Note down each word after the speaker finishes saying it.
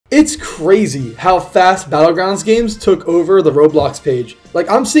It's crazy how fast Battlegrounds games took over the Roblox page. Like,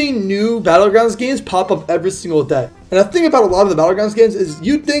 I'm seeing new Battlegrounds games pop up every single day. And the thing about a lot of the Battlegrounds games is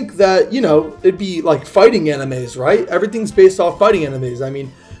you'd think that, you know, it'd be like fighting animes, right? Everything's based off fighting animes. I mean,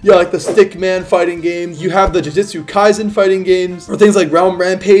 yeah, like the Stickman fighting games, you have the Jujutsu Kaisen fighting games, or things like Realm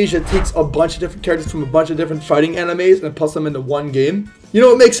Rampage that takes a bunch of different characters from a bunch of different fighting animes and puts them into one game. You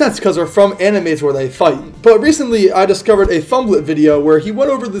know, it makes sense because they're from animes where they fight. But recently, I discovered a Fumblet video where he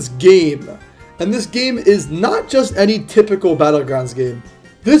went over this game. And this game is not just any typical Battlegrounds game.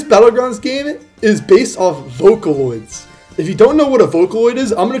 This Battlegrounds game is based off Vocaloids. If you don't know what a Vocaloid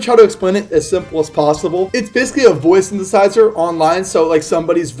is, I'm going to try to explain it as simple as possible. It's basically a voice synthesizer online, so like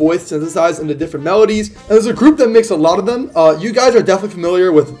somebody's voice synthesized into different melodies. And there's a group that makes a lot of them. You guys are definitely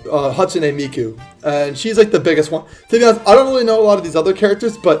familiar with Hatsune Miku, and she's like the biggest one. To be honest, I don't really know a lot of these other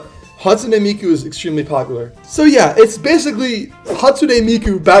characters, but Hatsune Miku is extremely popular. So yeah, it's basically Hatsune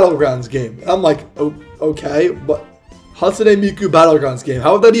Miku Battlegrounds game. I'm like, oh, okay, but Hatsune Miku Battlegrounds game,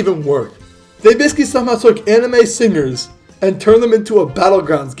 how would that even work? They basically somehow took anime singers and turn them into a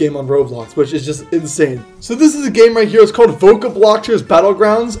Battlegrounds game on Roblox, which is just insane. So this is a game right here. It's called Vocablockers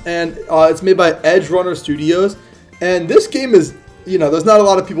Battlegrounds, and it's made by Edge Runner Studios. And this game is, you know, there's not a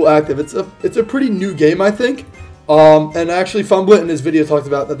lot of people active. It's a pretty new game, I think. And actually, Fumblet in his video talked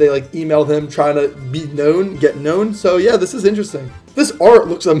about that they like emailed him trying to be known, get known. So yeah, this is interesting. This art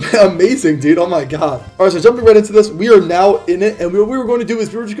looks amazing, dude. Oh my god. All right, so jumping right into this, we are now in it, and what we were going to do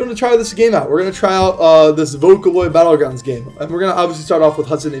is we were just going to try this game out. We're going to try out this Vocaloid Battlegrounds game, and we're going to obviously start off with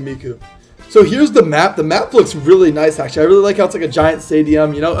Hatsune Miku. So here's the map. The map looks really nice, actually. I really like how it's like a giant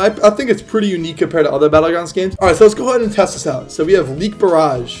stadium. You know, I think it's pretty unique compared to other Battlegrounds games. All right, so let's go ahead and test this out. So we have Leak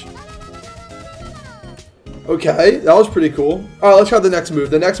Barrage. Okay, that was pretty cool. All right, let's try the next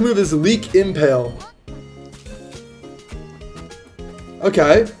move. The next move is Leak Impale.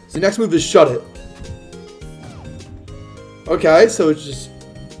 Okay, so the next move is Shut It. Okay, so it's just,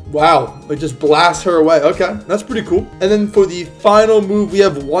 wow, it just blasts her away. Okay, that's pretty cool. And then for the final move, we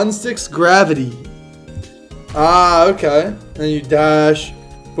have 1-6 Gravity. Ah, okay. And then you dash,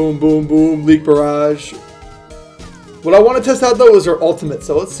 boom, boom, boom, Leak Barrage. What I want to test out though is her ultimate,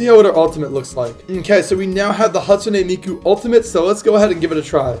 so let's see how her ultimate looks like. Okay, so we now have the Hatsune Miku ultimate, so let's go ahead and give it a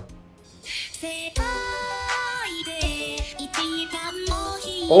try.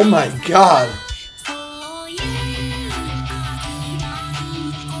 Oh my god.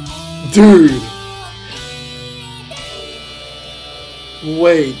 Dude.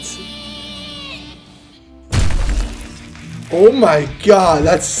 Wait. Oh my god,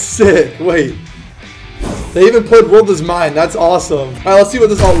 that's sick. Wait. They even played World is Mine. That's awesome. Alright, let's see what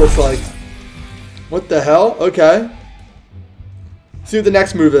this ult looks like. What the hell? Okay. See what the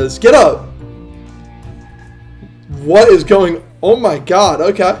next move is. Get up! What is going... Oh my god,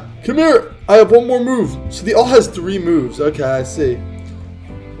 okay. Come here! I have one more move. So the ult has 3 moves. Okay, I see.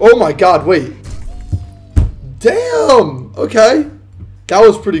 Oh my god, wait. Damn! Okay. That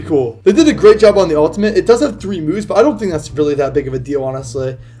was pretty cool. They did a great job on the ultimate. It does have 3 moves, but I don't think that's really that big of a deal,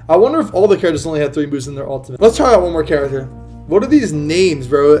 honestly. I wonder if all the characters only had 3 moves in their ultimate. Let's try out one more character. What are these names,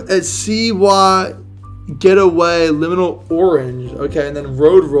 bro? It's CY, Getaway, Liminal Orange. Okay, and then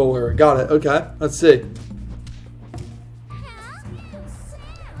Road Roller. Got it. Okay, let's see.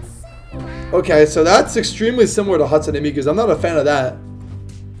 Okay, so that's extremely similar to Hatsune Miku's. I'm not a fan of that.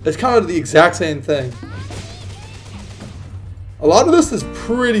 It's kind of the exact same thing. A lot of this is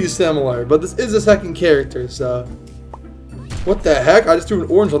pretty similar, but this is a second character, so... What the heck? I just threw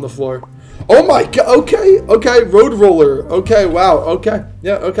an orange on the floor. Oh my god, okay, okay, Road Roller. Okay, wow, okay,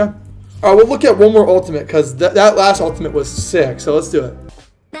 yeah, okay. Alright, we'll look at one more ultimate, because that last ultimate was sick, so let's do it.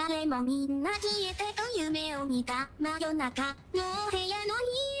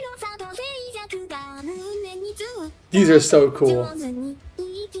 These are so cool.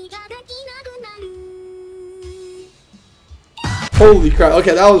 Holy crap,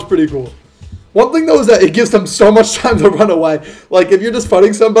 okay, that was pretty cool. One thing though is that it gives them so much time to run away. Like if you're just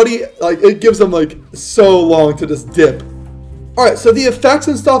fighting somebody, like it gives them like so long to just dip. Alright, so the effects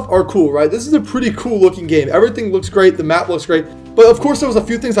and stuff are cool, right? This is a pretty cool looking game. Everything looks great, the map looks great. But of course there was a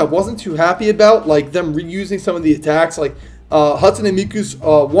few things I wasn't too happy about, like them reusing some of the attacks. Like Hatsune Miku's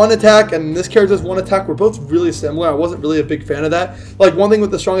one attack and this character's one attack were both really similar. I wasn't really a big fan of that. Like one thing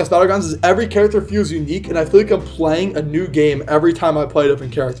with the strongest Battlegrounds is every character feels unique, and I feel like I'm playing a new game every time I play a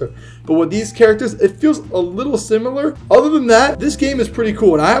different character. But with these characters, it feels a little similar. Other than that, this game is pretty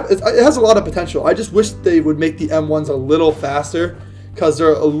cool, and it has a lot of potential. I just wish they would make the M1s a little faster, because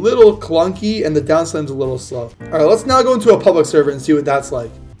they're a little clunky and the down slam's a little slow. Alright, let's now go into a public server and see what that's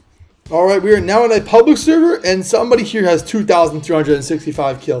like. All right, we are now in a public server, and somebody here has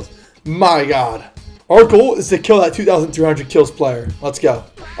 2,365 kills. My God. Our goal is to kill that 2,300 kills player. Let's go.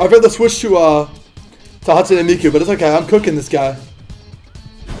 I've got to switch to Hatsune Miku, but it's okay. I'm cooking this guy.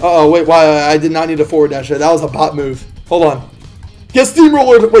 Uh-oh, wait, why? I did not need a forward dash there. That was a bot move. Hold on. Get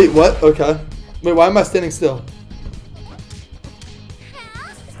steamroller. Wait, what? Okay. Wait, why am I standing still?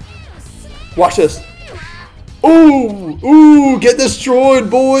 Watch this. Ooh, ooh, get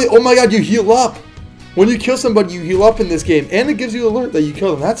destroyed, boy. Oh my God, you heal up. When you kill somebody, you heal up in this game, and it gives you an alert that you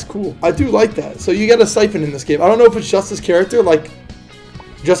kill them. That's cool. I do like that. So you get a siphon in this game. I don't know if it's just this character,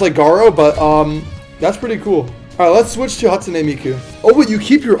 just like Garo, but that's pretty cool. All right, let's switch to Hatsune Miku. Oh wait, you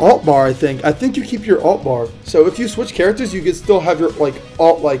keep your alt bar, I think. I think you keep your alt bar. So if you switch characters, you can still have your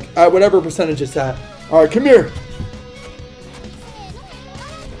alt at whatever percentage it's at. All right, come here.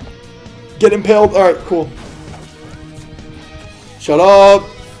 Get impaled. All right, cool. Shut up.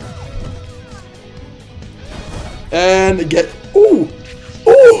 And get... Ooh.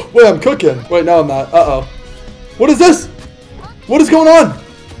 Ooh. Wait, I'm cooking. Wait, no, I'm not. Uh-oh. What is this? What is going on?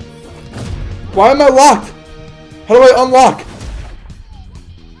 Why am I locked? How do I unlock?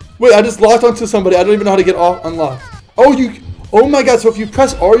 Wait, I just locked onto somebody. I don't even know how to get unlocked. Oh, you... Oh my God, so if you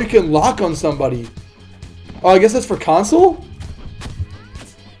press R, you can lock on somebody. Oh, I guess that's for console?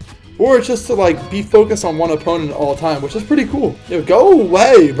 Or it's just to be focused on one opponent all the time, which is pretty cool. Yo, go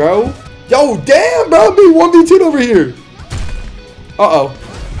away, bro. Yo, damn, bro, I'm being 1v2'd over here. Uh-oh.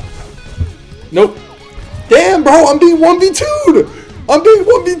 Nope. Damn, bro, I'm being 1v2'd. I'm being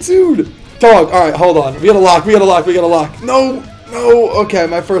 1v2'd. Dog, all right, hold on. We gotta lock, we gotta lock, we gotta lock. No, no, okay,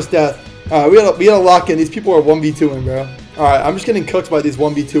 my first death. All right, we gotta lock in. These people are 1v2'ing, bro. All right, I'm just getting cooked by these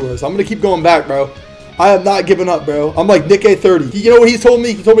 1v2'ers. I'm gonna keep going back, bro. I have not given up, bro. I'm like Nick A30. You know what he told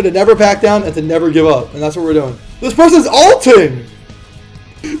me? He told me to never back down and to never give up. And that's what we're doing. This person's ulting!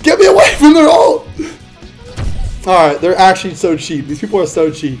 Get me away from their ult! Alright, they're actually so cheap. These people are so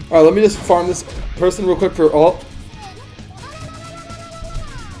cheap. Alright, let me just farm this person real quick for ult.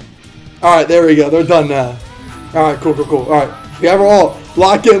 Alright, there we go. They're done now. Alright, cool, cool, cool. Alright, we have our ult.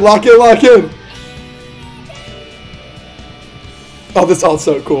 Lock in, lock in, lock in! Oh, this ult's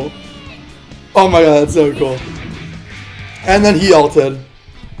so cool. Oh my God, that's so cool. And then he ulted.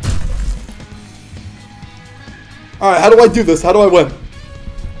 Alright, how do I do this? How do I win?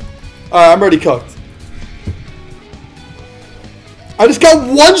 Alright, I'm already cooked. I just got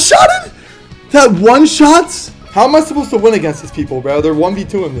one-shotted? That one-shots? How am I supposed to win against these people, bro? They're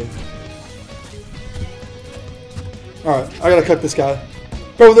 1v2ing me. Alright, I gotta cook this guy.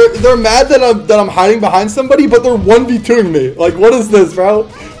 Bro, they're mad that I'm hiding behind somebody, but they're 1v2ing me. Like, what is this, bro?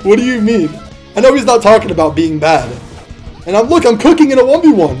 What do you mean? I know he's not talking about being bad. And I'm cooking in a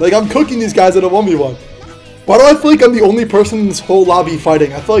 1v1. Like, I'm cooking these guys in a 1v1. Why do I feel like I'm the only person in this whole lobby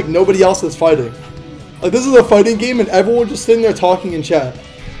fighting? I feel like nobody else is fighting. Like, this is a fighting game and everyone's just sitting there talking in chat.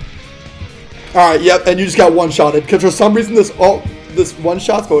 Alright, yep, and you just got one-shotted. Because for some reason this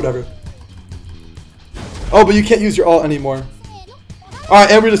one-shots, but whatever. Oh, but you can't use your ult anymore.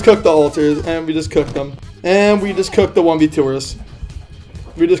 Alright, and we just cooked the alters. And we just cooked them. And we just cooked the 1v2ers.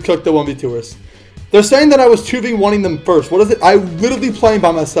 We just cooked the 1v2ers. They're saying that I was 2v1ing them first. What is it? I'm literally playing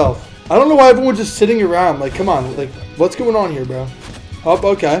by myself. I don't know why everyone's just sitting around. Like, come on. Like, what's going on here, bro? Oh,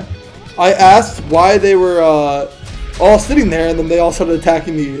 okay. I asked why they were all sitting there, and then they all started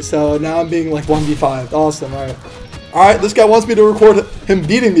attacking me. So now I'm being like 1v5. Awesome. Alright. Alright, this guy wants me to record him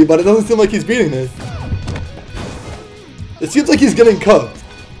beating me, but it doesn't seem like he's beating me. It seems like he's getting cooked.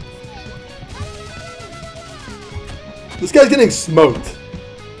 This guy's getting smoked.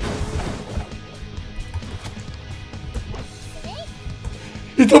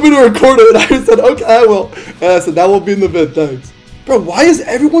 He told me to record it, and I said, okay, I will. And I said, that will be in the vid, thanks. Bro, why is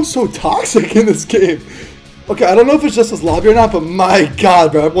everyone so toxic in this game? Okay, I don't know if it's just this lobby or not, but my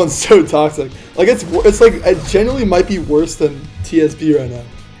God, bro, everyone's so toxic. Like, it's like, it genuinely might be worse than TSB right now.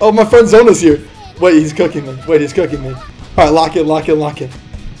 Oh, my friend Zona's here. Wait, he's cooking me. Wait, he's cooking me. All right, lock in, lock in, lock in.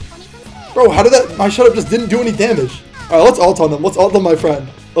 Bro, how did that, my shut up just didn't do any damage. All right, let's ult on them. Let's ult on my friend.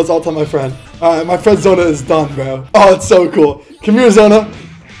 Let's ult on my friend. All right, my friend Zona is done, bro. Oh, it's so cool. Come here, Zona.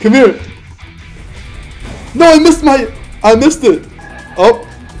 Come here. No, I missed it. Oh.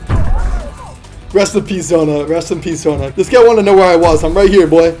 Rest in peace, Zona. Rest in peace, Zona. This guy wanted to know where I was. I'm right here,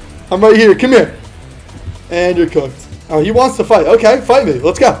 boy. I'm right here. Come here. And you're cooked. Oh, he wants to fight. Okay, fight me.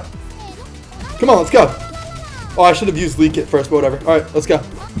 Let's go. Come on, let's go. Oh, I should have used leak it first, but whatever. All right, let's go.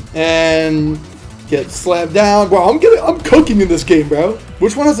 And get slammed down. Bro, I'm cooking in this game, bro.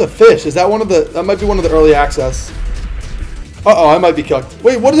 Which one has a fish? Is that one of the, that might be one of the early access. Uh-oh, I might be cooked.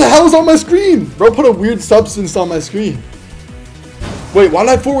 Wait, what the hell is on my screen? Bro, put a weird substance on my screen. Wait, why did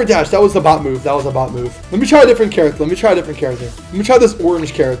I forward dash? That was the bot move. That was a bot move. Let me try a different character. Let me try this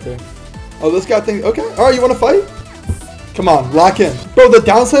orange character. Oh, this guy thinks, okay. All right, you want to fight? Come on, lock in. Bro, the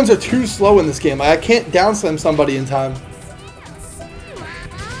down slams are too slow in this game. Like, I can't down slam somebody in time.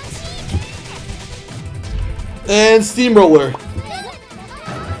 And steamroller.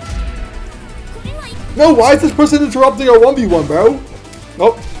 No, why is this person interrupting our 1v1, bro?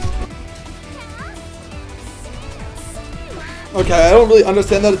 Nope. Okay, I don't really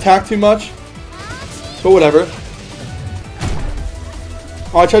understand that attack too much. But whatever.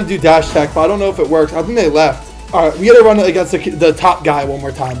 Oh, I tried to do dash tech, but I don't know if it works. I think they left. Alright, we gotta run against the top guy one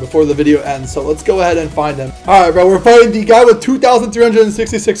more time before the video ends. So let's go ahead and find him. Alright, bro, we're fighting the guy with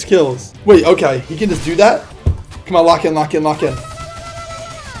 2,366 kills. Wait, okay. He can just do that? Come on, lock in. Alright,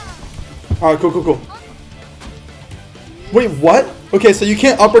 cool. Wait, what? Okay, so you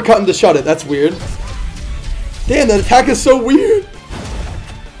can't uppercut him to shut it. That's weird. Damn, that attack is so weird.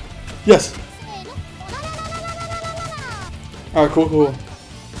 Yes. Alright, cool.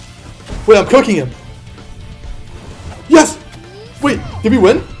 Wait, I'm cooking him. Yes! Wait, did we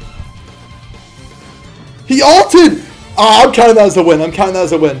win? He ulted! Oh, I'm counting that as a win.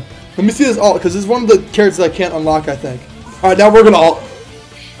 Let me see this ult, because this is one of the characters that I can't unlock, I think. Alright, now we're gonna ult.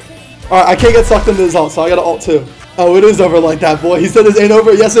 Alright, I can't get sucked into his ult, so I gotta ult too. Oh, it is over like that, boy. He said this ain't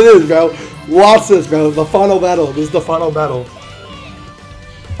over. Yes, it is, bro. Watch this, bro. The final battle. This is the final battle.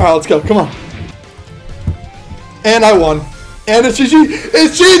 Alright, let's go. Come on. And I won. And it's GG.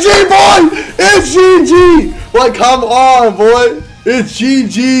 It's GG, boy! It's GG! Like, come on, boy. It's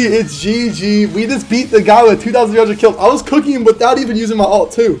GG. We just beat the guy with 2,300 kills. I was cooking him without even using my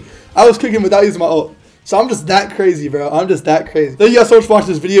ult, too. So I'm just that crazy, bro. Thank you guys so much for watching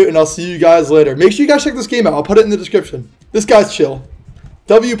this video, and I'll see you guys later. Make sure you guys check this game out. I'll put it in the description. This guy's chill.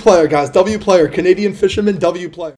 W player, guys. W player. Canadian fisherman, W player.